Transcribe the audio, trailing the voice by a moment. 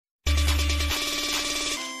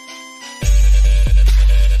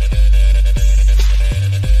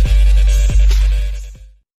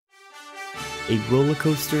a roller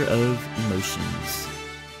coaster of emotions.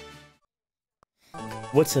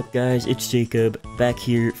 What's up, guys? It's Jacob back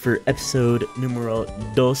here for episode numero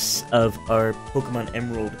 2 of our Pokemon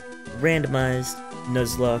Emerald Randomized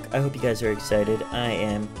Nuzlock. I hope you guys are excited. I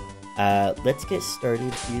am. Let's get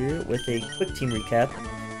started here with a quick team recap.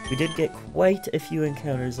 We did get quite a few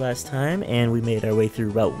encounters last time, and we made our way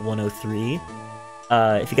through Route 103.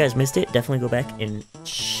 If you guys missed it, definitely go back and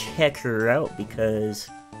check her out, because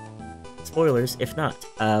spoilers if not.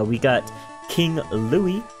 We got King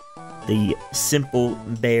Louie, the simple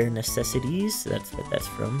bare necessities, that's what that's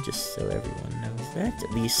from, just so everyone knows that.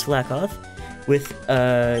 The Slackoth with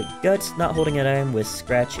Guts not holding an item with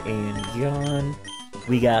Scratch and Yawn.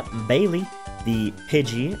 We got Bailey, the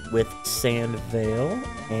Pidgey with Sand Veil,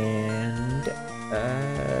 and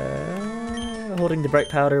holding the Bright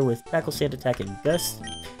Powder with Tackle, Sand Attack, and Gust.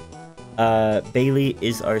 Bailey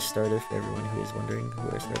is our starter, for everyone who is wondering who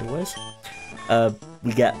our starter was.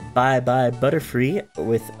 We got Bye Bye Butterfree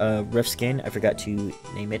with Rough Skin. I forgot to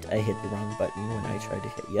name it. I hit the wrong button when I tried to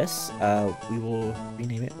hit yes. We will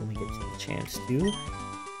rename it when we get to the chance to.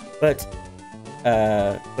 But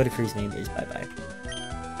Butterfree's name is Bye Bye.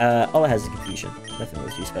 All it has is confusion. Nothing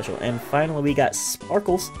really too special. And finally, we got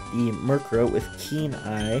Sparkles, the Murkrow with Keen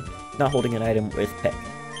Eye, not holding an item with Peck.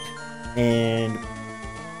 And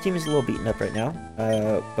team is a little beaten up right now,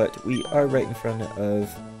 but we are right in front of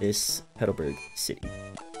this Petalburg city.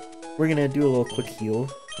 We're gonna do a little quick heal.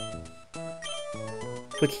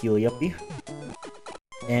 Quick heal, yuppie.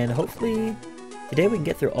 And hopefully today we can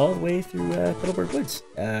get through all the way through Petalburg Woods.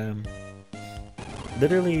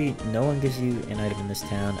 Literally no one gives you an item in this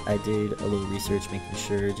town. I did a little research making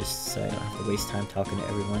sure, just so I don't have to waste time talking to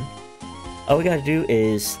everyone. All we gotta do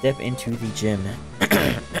is step into the gym.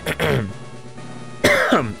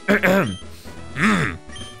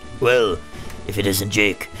 Well, if it isn't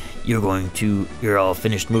Jake, you're all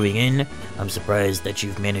finished moving in. I'm surprised that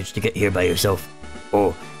you've managed to get here by yourself.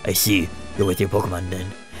 Oh, I see. You're with your Pokemon then.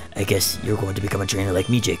 I guess you're going to become a trainer like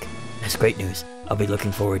me, Jake. That's great news. I'll be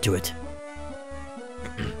looking forward to it.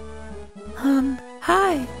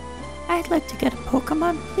 Hi. I'd like to get a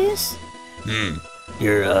Pokemon, please.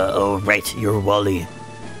 Oh, right, you're Wally.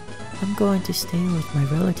 I'm going to stay with my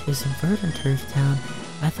relatives in Verdanturf Town.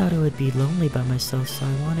 I thought it would be lonely by myself, so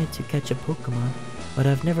I wanted to catch a Pokemon. But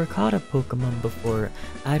I've never caught a Pokemon before.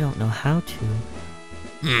 I don't know how to.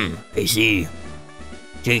 I see.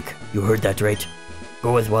 Jake, you heard that right.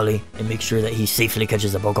 Go with Wally and make sure that he safely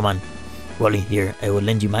catches a Pokemon. Wally, here, I will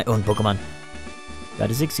lend you my own Pokemon.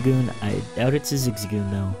 Got a Zigzagoon. I doubt it's a Zigzagoon,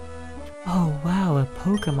 though. Oh, wow, a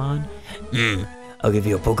Pokemon. I'll give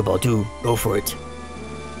you a Pokeball, too. Go for it.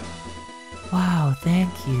 Wow,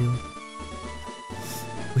 thank you.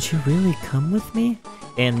 Would you really come with me?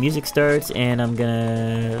 And music starts, and I'm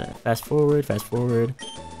gonna fast forward.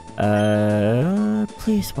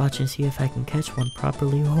 Please watch and see if I can catch one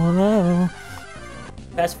properly. Whoa.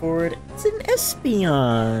 Fast forward. It's an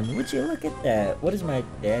Espeon. Would you look at that? What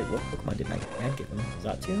Pokemon did my dad give him?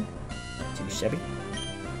 Zatu? Not too shabby.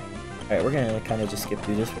 Alright, we're gonna kind of just skip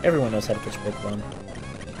through this. Everyone knows how to catch Pokemon.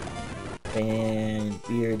 And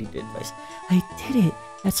we already did twice. I did it!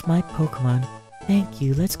 That's my Pokemon. Thank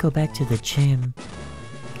you. Let's go back to the gym.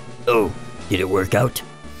 Oh, did it work out?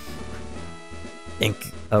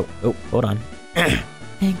 Oh, hold on.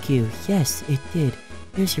 Thank you. Yes, it did.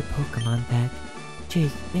 Here's your Pokemon back.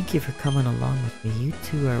 Jake, thank you for coming along with me. You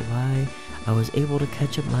two are why I was able to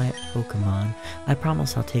catch up my Pokemon. I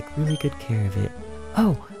promise I'll take really good care of it.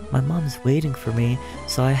 Oh, my mom's waiting for me,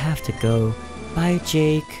 so I have to go. Bye,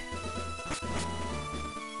 Jake.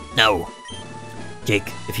 No.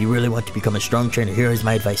 Jake, if you really want to become a strong trainer, here is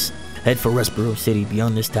my advice. Head for Westboro City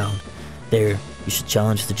beyond this town. There, you should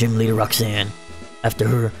challenge the gym leader Roxanne. After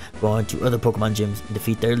her, go on to other Pokemon gyms and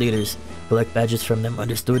defeat their leaders. Collect badges from them,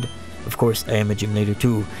 understood? Of course, I am a gym leader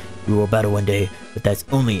too. We will battle one day, but that's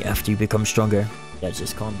only after you become stronger. That's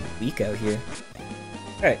just calling me weak out here.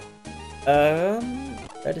 Alright.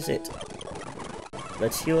 That is it.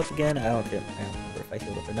 Let's heal up again. I don't remember if I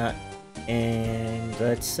healed up or not. And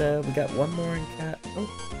let's, we got one more in cat.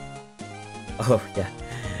 Oh, yeah.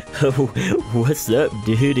 Oh, what's up,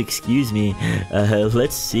 dude? Excuse me.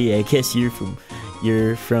 Let's see. I guess you're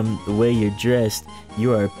from the way you're dressed.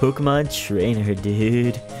 You are a Pokemon trainer,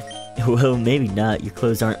 dude. Well, maybe not. Your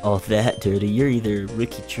clothes aren't all that dirty. You're either a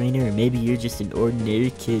rookie trainer or maybe you're just an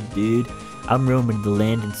ordinary kid, dude. I'm roaming the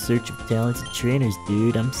land in search of talented trainers,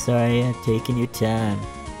 dude. I'm sorry I'm taking your time,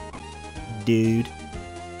 dude.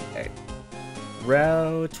 Alright.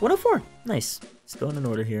 Route 104. Nice. It's going in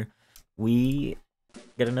order here. We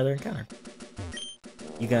get another encounter.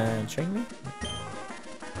 You gonna train me?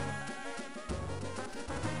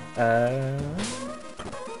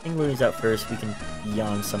 King Louie's out first. We can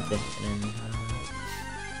yawn something, and then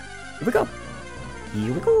here we go.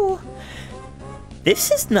 Here we go.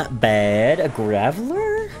 This is not bad. A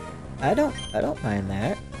Graveler? I don't mind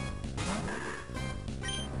that.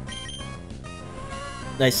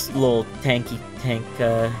 Nice little tanky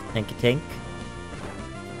tank.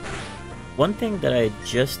 One thing that I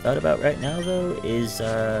just thought about right now, though, is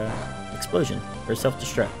explosion or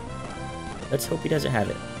self-destruct. Let's hope he doesn't have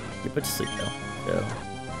it. You put to sleep though. So,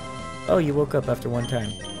 oh, you woke up after one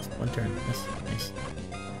time. Just one turn. That's nice.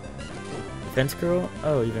 Defense girl.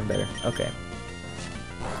 Oh, even better. Okay.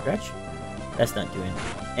 Scratch. That's not doing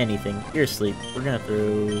anything. You're asleep. We're gonna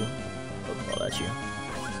throw Pokeball at you.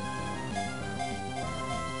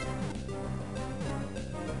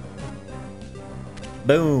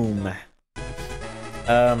 Boom.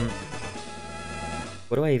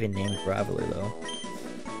 What do I even name Graveler though?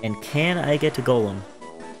 And can I get to Golem?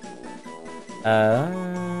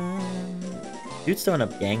 Dude's throwing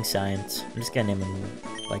up gang signs. I'm just gonna name him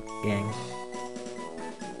like Gang.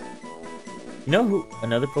 You know who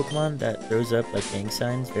another Pokemon that throws up like gang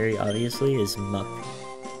signs very obviously is Muck.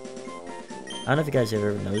 I don't know if you guys have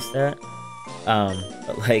ever noticed that.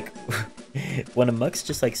 But like when a Muck's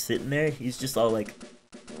just like sitting there, he's just all like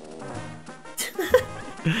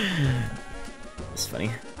it's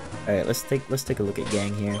funny. Alright, let's take a look at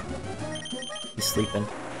Gang here. He's sleeping.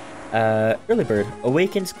 Early Bird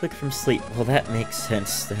awakens quick from sleep. Well, that makes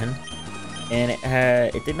sense then. And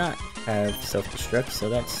it did not have self-destruct, so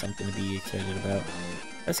that's something to be excited about.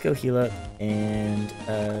 Let's go heal up and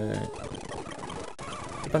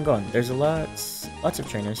keep on going. There's lots of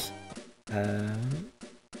trainers.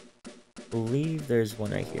 Believe there's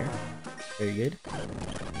one right here. Very good.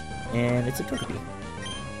 And it's a Togepi.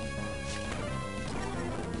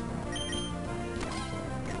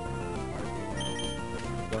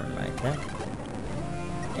 Right back.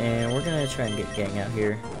 And we're gonna try and get Gang out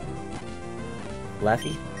here.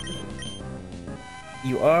 Laffy.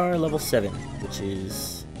 You are level 7, which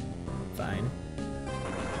is fine.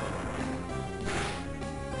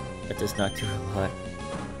 That does not do a lot.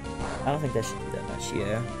 I don't think that should do that much,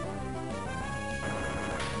 yeah.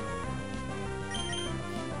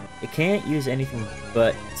 It can't use anything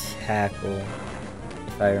but Tackle,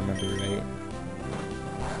 if I remember right.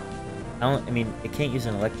 I mean, it can't use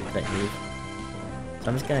an electric type move. So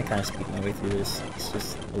I'm just gonna kind of speed my way through this. It's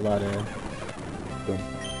just a lot of... Boom.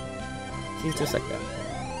 See, just like that.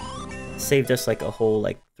 Saved us like a whole,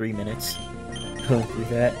 3 minutes going through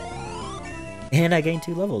that. And I gained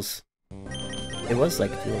 2 levels. It was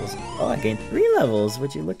like 2 levels. Oh, I gained 3 levels!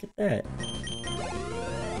 Would you look at that?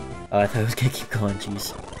 Oh, I thought I was gonna keep going,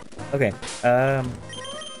 jeez. Okay,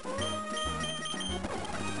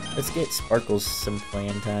 let's get Sparkles some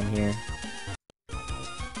playing time here.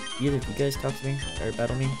 Either of you guys talk to me or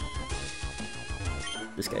battle me?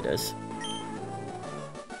 This guy does.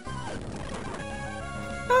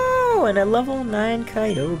 Oh, and a level 9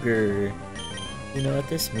 Kyogre. You know what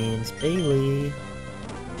this means, Bailey.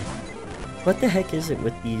 What the heck is it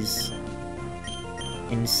with these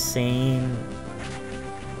insane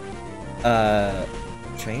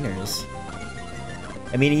trainers?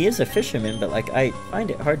 I mean, he is a fisherman, but I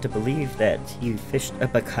find it hard to believe that he fished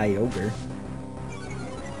up a Kyogre.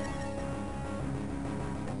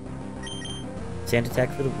 Sand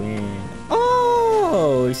attack for the win.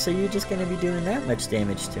 Oh, so you're just gonna be doing that much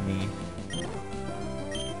damage to me. Do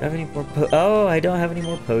I have any more oh, I don't have any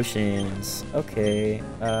more potions. Okay,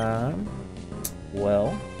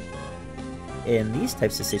 well, in these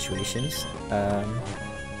types of situations, I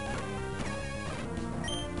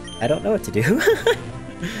don't know what to do.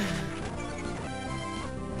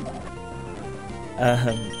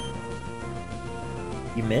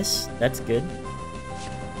 You miss? That's good.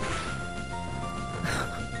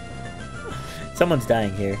 Someone's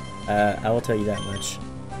dying here. I will tell you that much.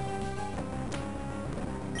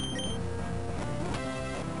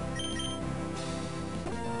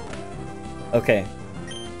 Okay.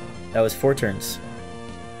 That was 4 turns.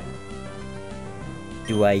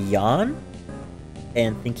 Do I yawn?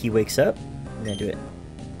 And think he wakes up? I'm gonna do it.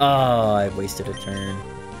 Oh, I wasted a turn.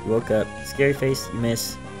 You woke up. Scary face, you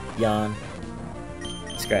miss. Yawn.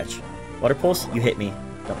 Scratch. Water pulse, you hit me.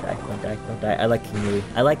 Don't die, don't die, don't die. I like King Louie.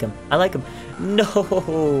 I like him. I like him. No!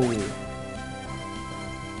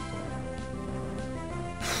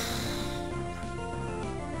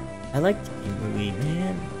 I liked King Louie,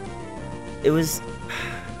 man. It was...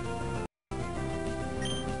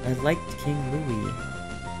 I liked King Louie.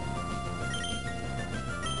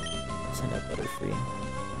 Send out Butterfree.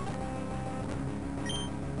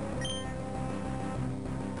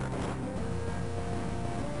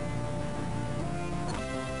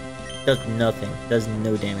 Does nothing. Does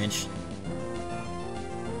no damage.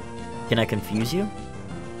 Can I confuse you?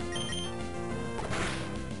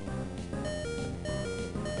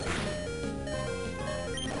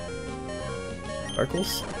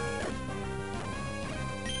 Sparkles?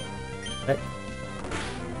 That...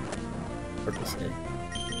 Sparkles dead.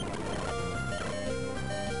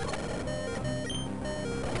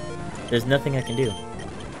 There's nothing I can do.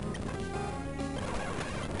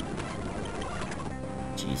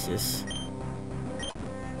 Jesus.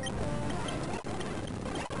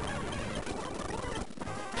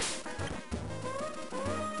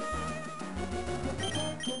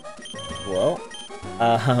 Well,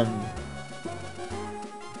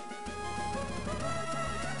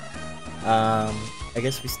 I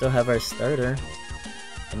guess we still have our starter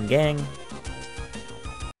and gang.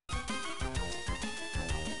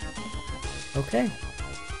 Okay.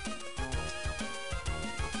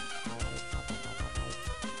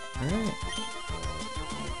 Alright.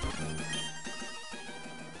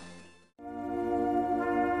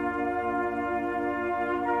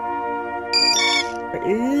 There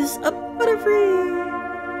is a Butterfree!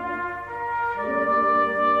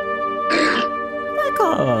 Back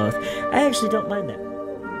off! I actually don't mind that.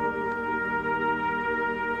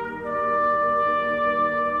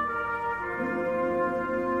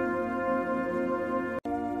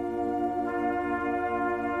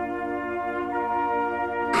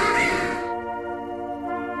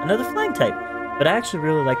 Another flying type, but I actually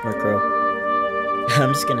really like Murkrow.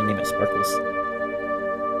 I'm just gonna name it Sparkles.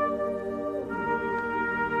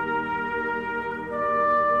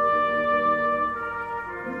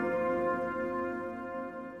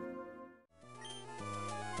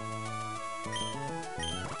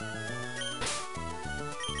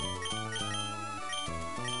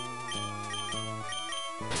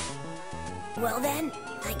 Well then,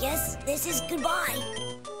 I guess this is goodbye.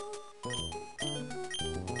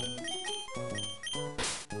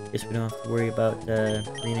 Guess we don't have to worry about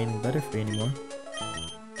renaming Butterfree anymore.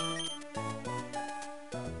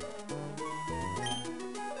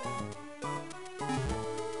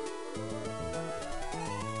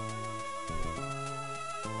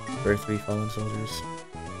 For 3 fallen soldiers.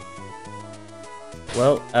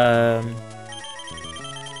 Well,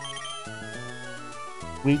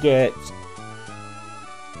 we get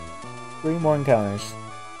 3 more encounters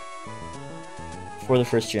for the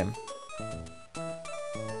first gym.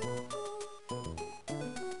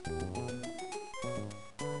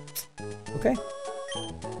 Okay,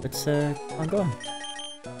 let's keep on going.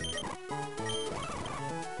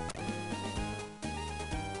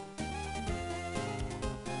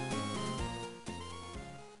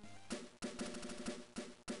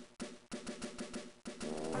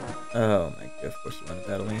 Oh my god, of course you want to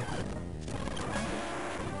battle me.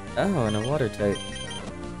 Oh, and a water type.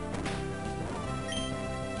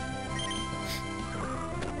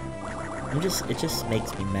 It just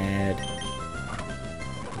makes me mad.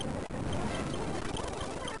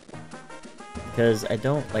 Because I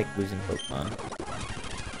don't like losing Pokemon.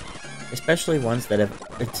 Especially ones that have...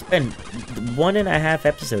 It's been 1.5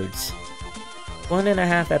 episodes.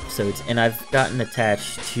 1.5 episodes, and I've gotten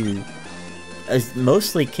attached to...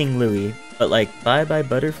 mostly King Louie, but like Bye-Bye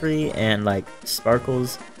Butterfree and like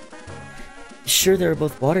Sparkles. Sure, they were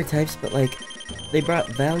both water types, but like... They brought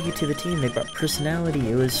value to the team, they brought personality,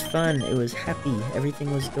 it was fun, it was happy,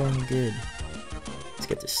 everything was going good. Let's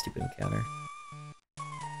get this stupid encounter.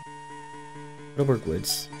 Middleburg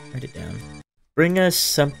Woods. Write it down. Bring us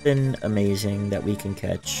something amazing that we can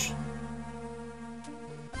catch.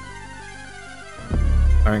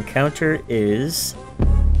 Our encounter is...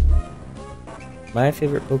 My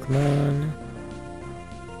favorite Pokemon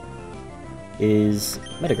is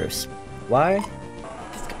Metagross. Why?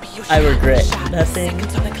 I regret nothing.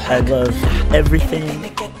 I love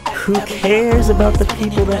everything. Who cares about the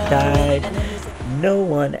people that died? No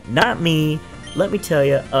one. Not me. Let me tell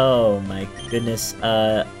you. Oh my goodness.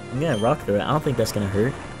 I'm gonna rock through it. I don't think that's gonna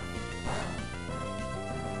hurt.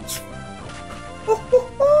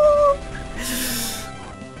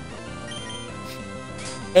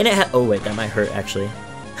 And it oh wait, that might hurt actually.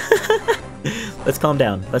 Let's calm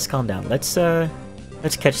down. Let's calm down. Let's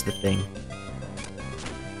catch the thing.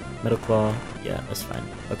 Metal Claw. Yeah, that's fine.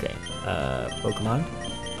 Okay. Pokemon.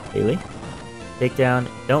 Haley. Take down.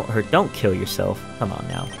 Don't hurt. Don't kill yourself. Come on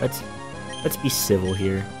now. Let's be civil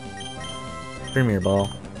here. Premier Ball.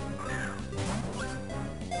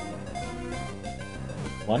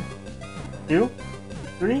 1, 2,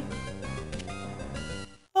 3.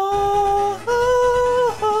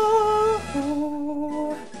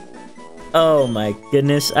 Oh my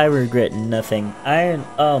goodness, I regret nothing.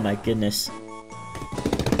 Oh my goodness.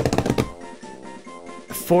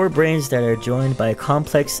 4 brains that are joined by a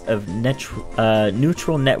complex of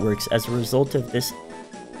neutral networks. As a result of this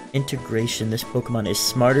integration, this Pokemon is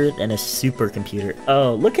smarter than a supercomputer.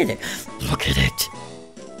 Oh, look at it! Look at it!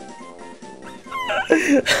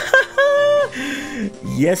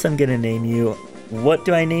 Yes, I'm gonna name you. What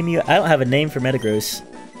do I name you? I don't have a name for Metagross.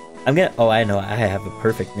 Oh, I know. I have a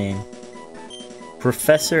perfect name.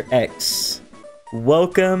 Professor X.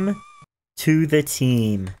 Welcome to the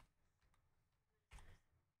team.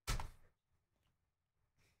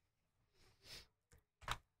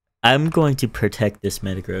 I'm going to protect this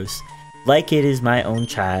Metagross like it is my own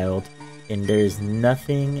child, and there's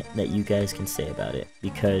nothing that you guys can say about it,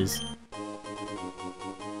 because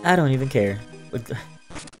I don't even care.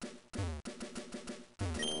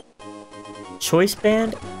 Choice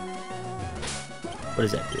Band? What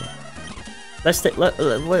does that do?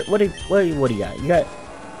 What do you got? You got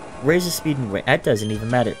raise the speed and weight. That doesn't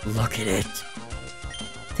even matter. Look at it.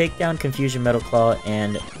 Take down Confusion Metal Claw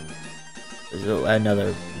and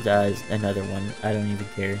another one. I don't even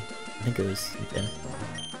care. I think it was something.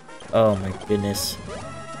 Oh my goodness.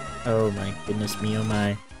 Oh my goodness me, oh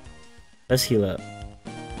my. Let's heal up.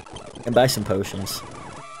 And buy some potions.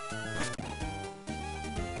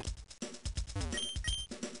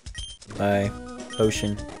 Buy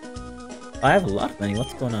potion. I have a lot of money.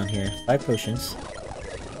 What's going on here? 5 potions.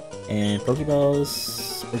 And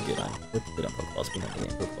Pokeballs. We're good on Pokeballs. We're not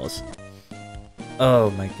getting Pokeballs. Oh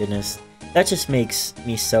my goodness. That just makes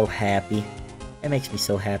me so happy. It makes me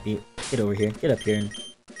so happy. Get over here. Get up here.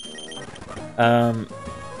 And,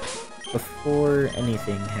 before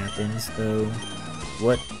anything happens, though,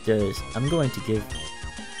 I'm going to give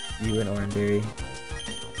you an Oranberry,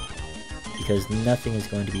 because nothing is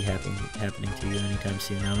going to be happening to you anytime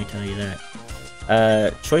soon. Let me tell you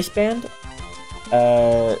that. Choice Band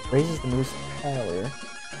raises the move's power.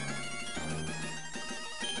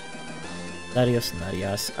 Latios.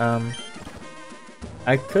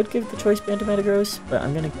 I could give the Choice Band to Metagross, but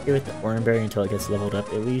I'm gonna give it the Oranberry until it gets leveled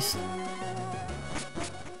up at least.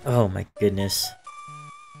 Oh my goodness.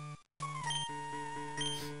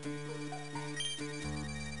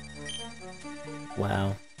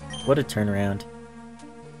 Wow. What a turnaround.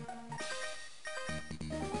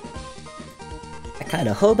 I caught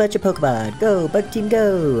a whole bunch of Pokemon. Go, Bug Team,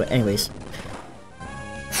 go! Anyways.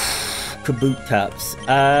 Kaboot Tops.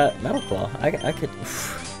 Metal Claw. I could...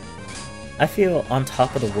 I feel on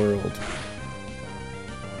top of the world.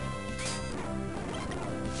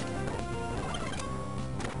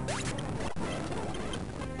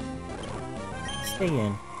 Stay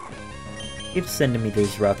in. Keep sending me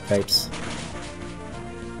these rock types.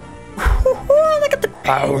 Look at the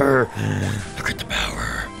power! Look at the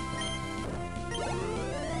power!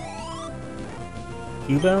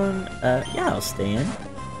 Cubone? Yeah, I'll stay in.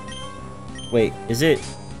 Wait, is it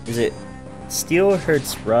steel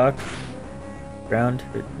hurts rock? Ground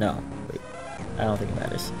hurt? No. Wait. I don't think it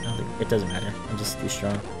matters. It doesn't matter. I'm just too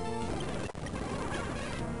strong.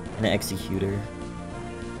 An Executor.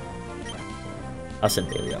 I'll send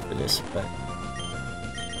Bailey off for this, but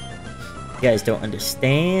you guys don't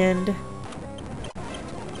understand. You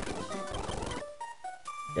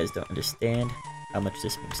guys don't understand how much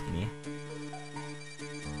this means to me.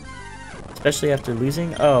 Especially after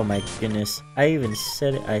losing. Oh my goodness. I even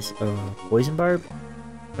said it. Poison Barb? I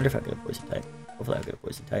wonder if I get a poison type. Hopefully I'll get a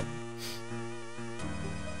poison type.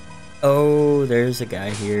 Oh, there's a guy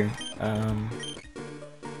here. I'm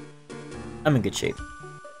in good shape.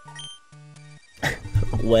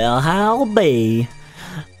 Well, I'll be.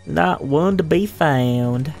 Not one to be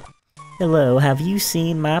found. Hello, have you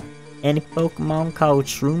seen any Pokemon called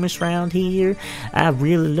Shroomish around here? I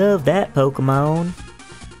really love that Pokemon.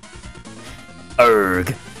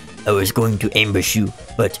 Arg! I was going to ambush you,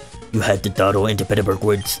 but you had to dawdle into Petalburg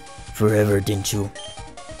Woods forever, didn't you?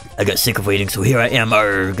 I got sick of waiting, so here I am,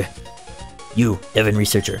 arg! You, Devin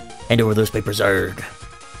Researcher, hand over those papers, arg!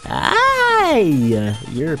 Hi!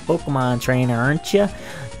 You're a Pokemon trainer, aren't you?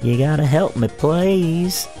 You gotta help me,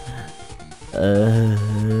 please.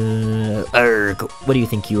 Arg! What do you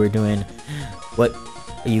think you were doing? What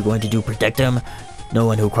are you going to do, protect him? No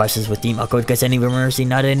one who crosses with Team Aqua gets any mercy,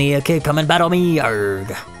 not any kid, come and battle me,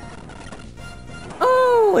 arg!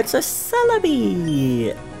 Oh, it's a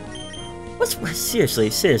Celebi!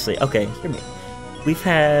 Seriously, okay, hear me. We've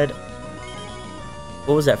had...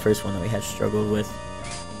 What was that first one that we had struggled with?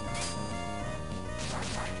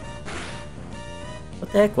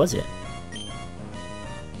 What the heck was it?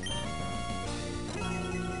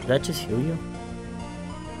 Did that just heal you?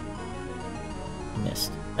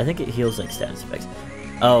 Missed. I think it heals like status effects.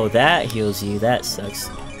 Oh, that heals you. That sucks.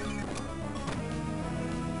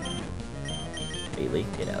 Bailey,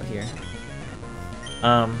 get out here.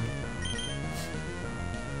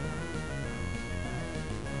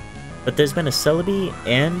 But there's been a Celebi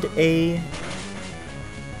and a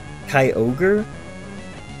Kyogre.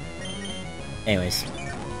 Anyways,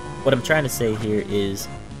 what I'm trying to say here is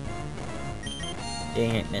they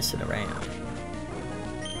ain't messing around.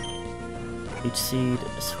 Each seed,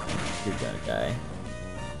 you're gonna die.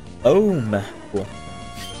 Boom! Cool.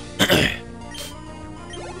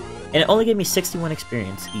 And it only gave me 61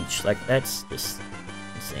 experience each. Like, that's just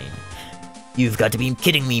insane. You've got to be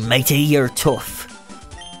kidding me, matey. You're tough.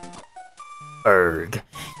 Erg.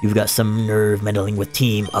 You've got some nerve meddling with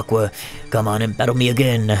Team Aqua. Come on and battle me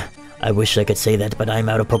again. I wish I could say that, but I'm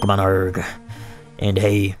out of Pokemon, Erg. And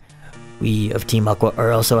hey, we of Team Aqua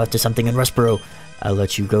are also after something in Rustboro. I'll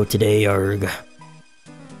let you go today, Erg.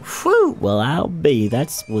 Whew, well I'll be.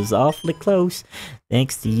 That was awfully close.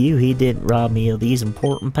 Thanks to you, he didn't rob me of these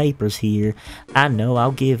important papers here. I know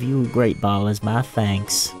I'll give you a great ball as my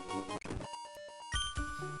thanks.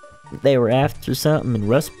 They were after something in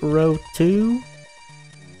Rustboro too?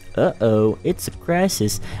 Uh-oh, it's a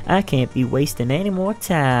crisis. I can't be wasting any more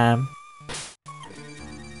time.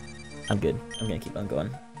 I'm good. I'm gonna keep on going.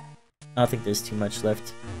 I don't think there's too much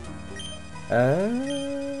left.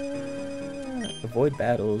 Avoid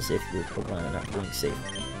battles if your Pokemon are not feeling safe.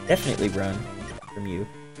 Definitely run from you.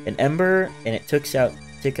 An Ember, and it took out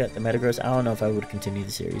the Metagross. I don't know if I would continue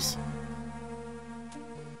the series.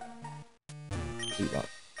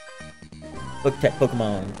 Book Tech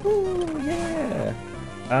Pokemon. Ooh, yeah.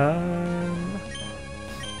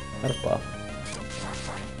 Not a claw.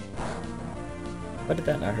 Why did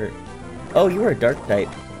that not hurt? Oh, you were a dark type.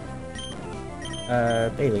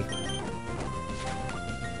 Bailey.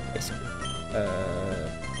 Basically.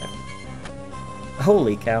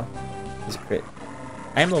 Holy cow. This is a crit.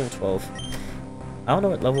 I am level 12. I don't know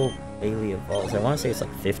what level Bailey evolves. I want to say it's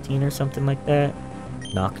like 15 or something like that.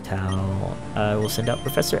 Noctowl. I will send out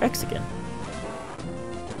Professor X again.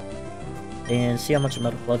 And see how much a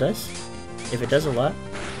Metal Claw does. If it does a lot.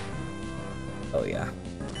 Oh yeah.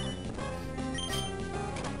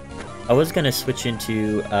 I was gonna switch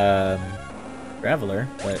into Graveler,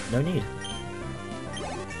 but no need.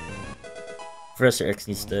 Professor X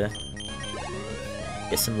needs to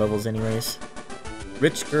get some levels anyways.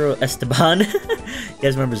 Rich Girl Esteban. You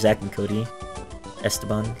guys remember Zach and Cody?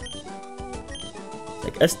 Esteban.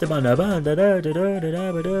 Like Esteban.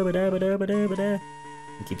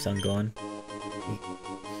 He keeps on going. He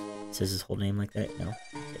says his whole name like that. No,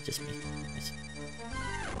 it's just me. Nice.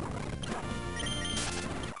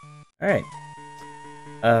 Alright.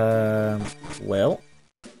 Well,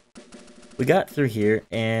 we got through here,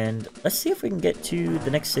 and let's see if we can get to the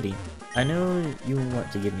next city. I know you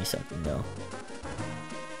want to give me something, though.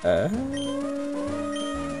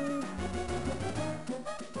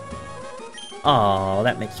 Aw,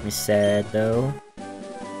 that makes me sad, though.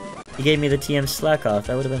 He gave me the TM Slack Off.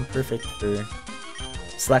 That would have been perfect for...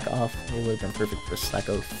 Slack Off. It would have been perfect for Slack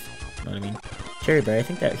Off. You know what I mean? Cherry Berry, I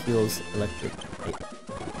think that heals electric.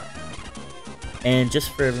 And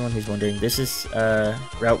just for everyone who's wondering, this is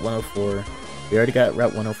Route 104. We already got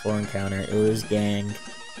Route 104 encounter. It was Gang.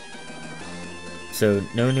 So,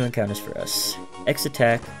 no new encounters for us. X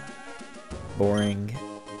Attack. Boring.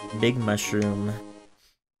 Big Mushroom.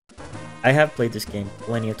 I have played this game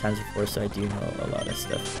plenty of times before, so I do know a lot of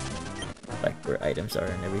stuff. Like where items are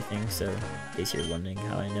and everything, so in case you're wondering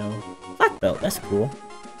how I know. Black Belt, that's cool.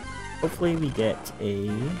 Hopefully we get a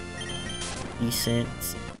decent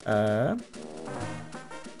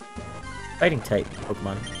fighting type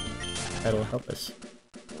Pokemon. That'll help us.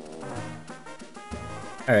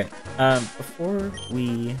 Alright, before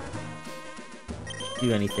we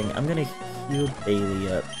do anything, I'm gonna heal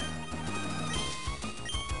Bailey up.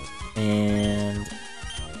 And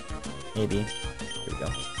maybe, here we go.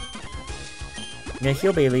 I'm gonna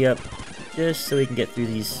heal Bailey up just so we can get through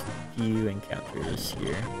these few encounters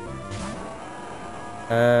here.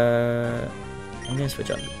 I'm gonna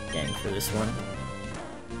switch on Gang for this one.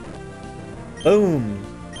 Boom!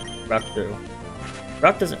 Rock throw.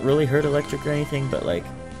 Rock doesn't really hurt electric or anything, but like,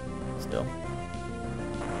 still.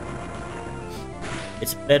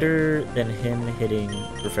 It's better than him hitting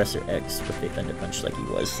Professor X with a Thunder Punch like he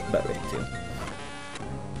was about ready to.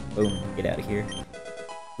 Boom, get out of here.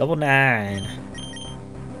 Level 9!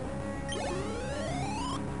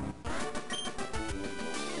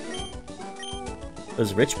 It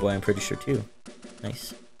was a rich boy, I'm pretty sure, too.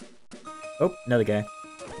 Nice. Oh, another guy.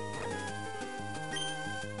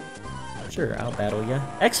 Sure, I'll battle ya.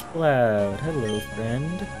 Exploud! Hello,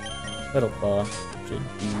 friend. Metal Claw should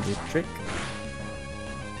do the trick.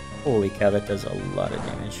 Holy cow, that does a lot of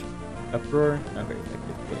damage. Uproar, not very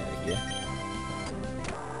effective. Get out of here.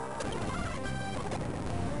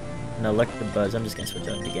 And Electric Buzz, I'm just gonna switch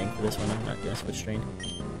out into Gang for this one. I'm not gonna switch Train.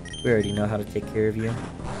 We already know how to take care of you.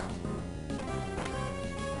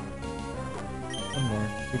 One more,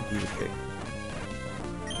 should do the trick.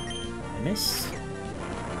 I miss.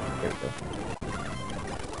 There we go.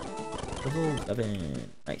 Level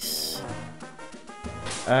 11. Nice.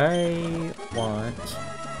 I want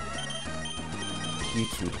you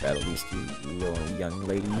two to battle these two little young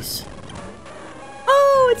ladies.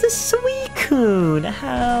 Oh, it's a Suicune!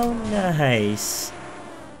 How nice!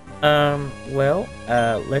 Well,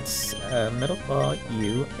 let's Metal Claw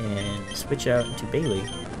you and switch out into Bailey.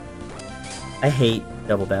 I hate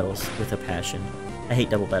double battles with a passion. I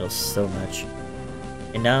hate double battles so much.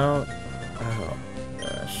 And now, oh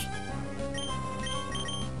gosh.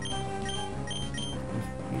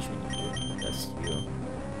 Confusion, that's you.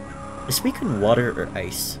 Is Suicune water or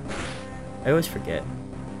ice? I always forget.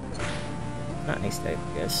 Not ice type,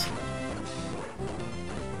 I guess.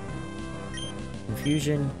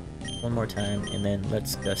 Confusion, one more time, and then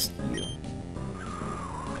let's gust you.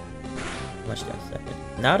 How much down second?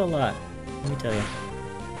 Not a lot, let me tell you.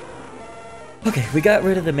 Okay, we got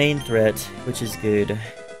rid of the main threat, which is good.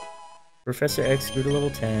 Professor X grew to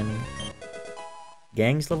level 10.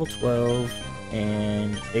 Gang's level 12,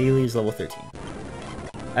 and Bailey's level 13.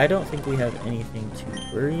 I don't think we have anything to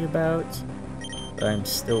worry about, but I'm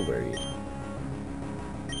still worried.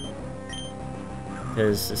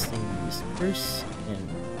 Because this thing used curse, and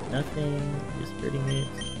nothing is hurting it.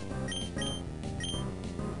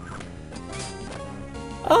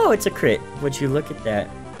 Oh, it's a crit! Would you look at that?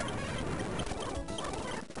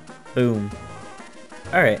 Boom.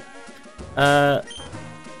 Alright.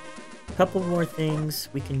 Couple more things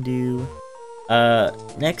we can do.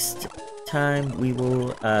 Next time we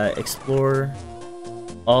will explore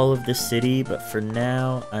all of the city, but for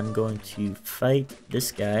now I'm going to fight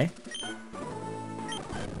this guy.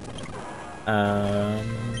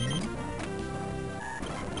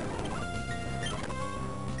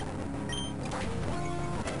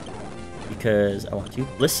 Because I want to.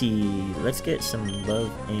 Blissey, let's get some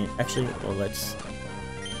love and actually, well, let's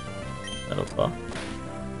Metal Claw.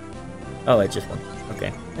 Oh, I just won.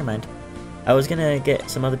 Okay, never mind. I was gonna get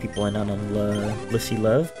some other people in on Blissey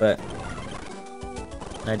Love, but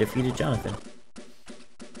I defeated Jonathan.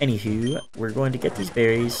 Anywho, we're going to get these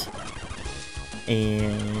berries,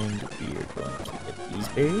 and we are going to get these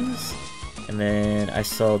berries, and then I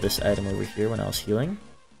saw this item over here when I was healing.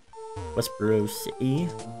 Westboro City.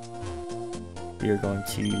 We are going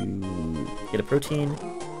to get a protein,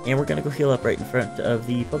 and we're going to go heal up right in front of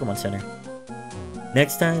the Pokemon Center.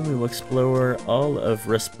 Next time, we will explore all of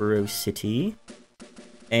Westboro City,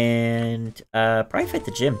 and probably fight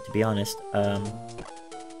the gym, to be honest.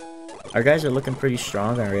 Our guys are looking pretty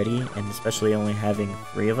strong already, and especially only having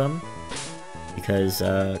 3 of them, because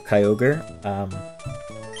Kyogre, I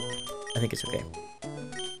think it's okay.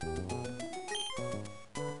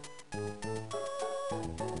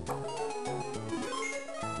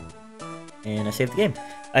 And I saved the game.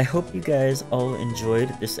 I hope you guys all enjoyed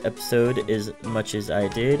this episode as much as I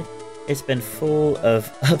did. It's been full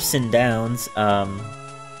of ups and downs,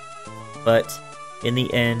 but in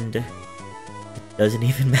the end, it doesn't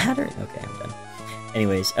even matter. Okay, I'm done.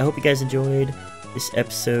 Anyways, I hope you guys enjoyed this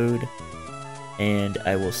episode, and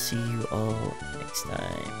I will see you all next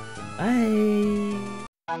time. Bye!